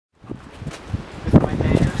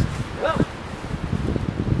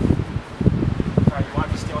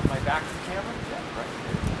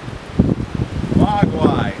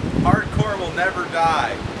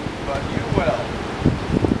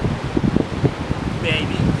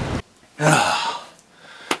debut.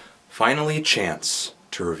 Finally a chance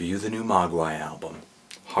to review the new Mogwai album.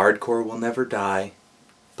 Hardcore will never die,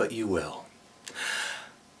 but you will.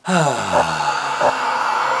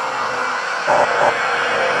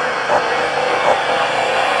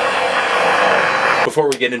 Before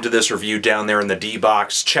we get into this review, down there in the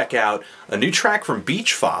D-Box, check out a new track from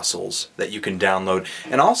Beach Fossils that you can download,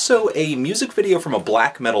 and also a music video from a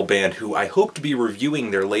black metal band who I hope to be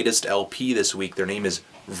reviewing their latest LP this week. Their name is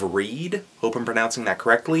Vreed. Hope I'm pronouncing that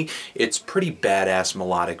correctly. It's pretty badass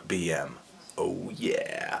melodic BM. Oh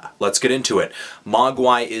yeah. Let's get into it.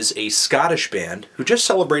 Mogwai is a Scottish band who just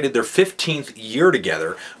celebrated their 15th year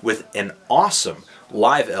together with an awesome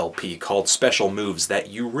live LP called Special Moves that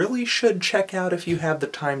you really should check out. If you have the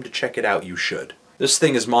time to check it out, you should. This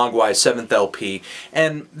thing is Mogwai's 7th LP,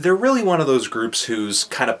 and they're really one of those groups who's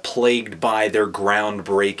kind of plagued by their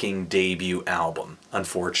groundbreaking debut album,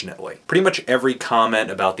 unfortunately. Pretty much every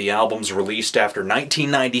comment about the albums released after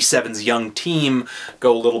 1997's Young Team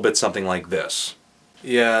go a little bit something like this.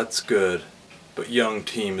 Yeah, it's good, but Young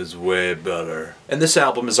Team is way better. And this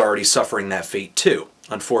album is already suffering that fate too,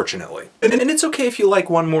 unfortunately. And it's okay if you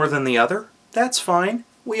like one more than the other. That's fine.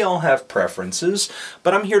 We all have preferences,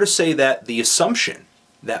 but I'm here to say that the assumption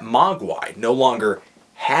that Mogwai no longer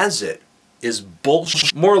has it is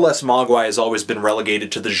bullshit. More or less, Mogwai has always been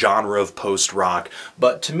relegated to the genre of post-rock,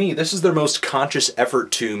 but to me, this is their most conscious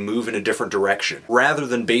effort to move in a different direction. Rather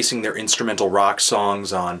than basing their instrumental rock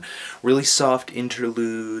songs on really soft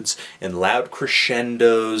interludes and loud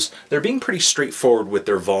crescendos, they're being pretty straightforward with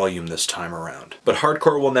their volume this time around. But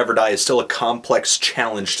Hardcore Will Never Die is still a complex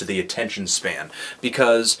challenge to the attention span,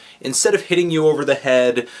 because instead of hitting you over the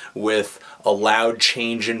head with a loud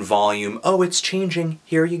change in volume, oh, it's changing,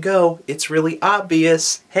 here you go, it's really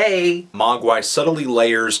obvious, hey! Mogwai subtly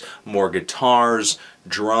layers more guitars,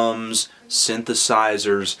 drums,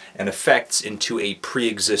 synthesizers, and effects into a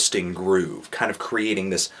pre-existing groove, kind of creating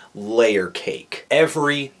this layer cake.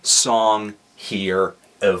 Every song here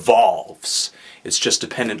evolves. It's just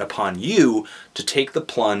dependent upon you to take the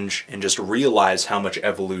plunge and just realize how much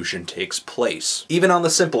evolution takes place. Even on the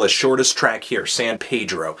simplest, shortest track here, San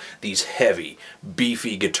Pedro, these heavy,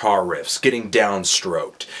 beefy guitar riffs getting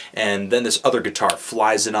downstroked, and then this other guitar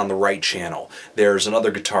flies in on the right channel. There's another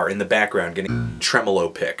guitar in the background getting tremolo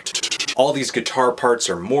picked. All these guitar parts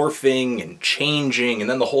are morphing and changing, and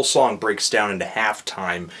then the whole song breaks down into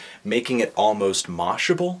halftime, making it almost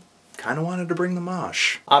moshable. Kind of wanted to bring the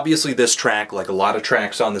mosh. Obviously this track, like a lot of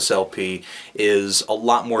tracks on this LP, is a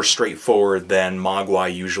lot more straightforward than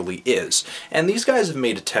Mogwai usually is. And these guys have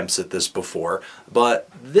made attempts at this before, but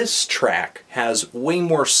this track has way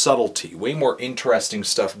more subtlety, way more interesting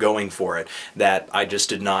stuff going for it that I just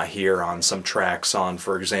did not hear on some tracks on,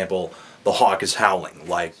 for example, The Hawk is Howling,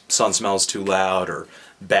 like Sun Smells Too Loud or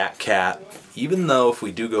Bat Cat. Even though if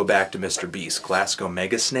we do go back to Mr. Beast, Classic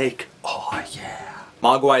Omega Snake, oh yeah.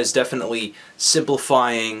 Mogwai is definitely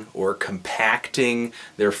simplifying or compacting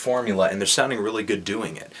their formula, and they're sounding really good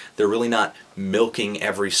doing it. They're really not milking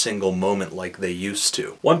every single moment like they used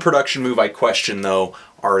to. One production move I question, though,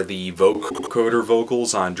 are the vocoder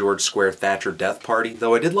vocals on George Square Thatcher Death Party,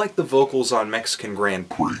 though I did like the vocals on Mexican Grand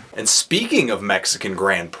Prix. And speaking of Mexican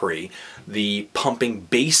Grand Prix, the pumping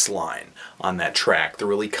bass line on that track, the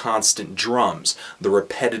really constant drums, the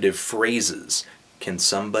repetitive phrases. Can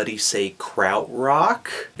somebody say krautrock?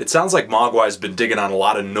 It sounds like Mogwai's been digging on a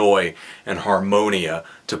lot of noi and harmonia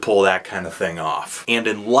to pull that kind of thing off. And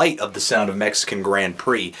in light of the sound of Mexican Grand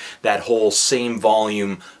Prix, that whole same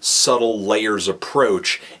volume, subtle layers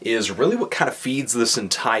approach is really what kind of feeds this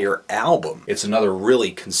entire album. It's another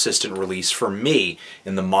really consistent release for me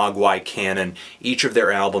in the Mogwai canon. Each of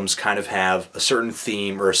their albums kind of have a certain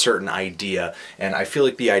theme or a certain idea, and I feel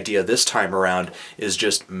like the idea this time around is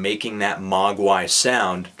just making that Mogwai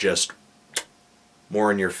sound just more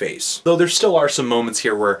in your face. Though there still are some moments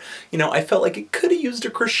here where, you know, I felt like it could have used a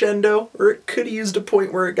crescendo, or it could have used a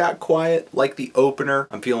point where it got quiet, like the opener.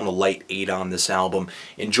 I'm feeling a light 8 on this album,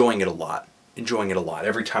 enjoying it a lot. Enjoying it a lot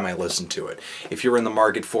every time I listen to it. If you're in the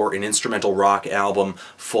market for an instrumental rock album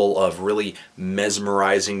full of really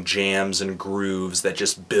mesmerizing jams and grooves that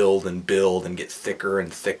just build and get thicker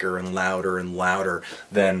and thicker and louder,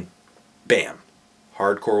 then bam,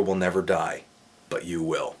 Hardcore Will Never Die, but you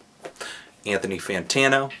will. Anthony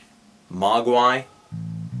Fantano, Mogwai,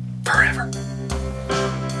 forever.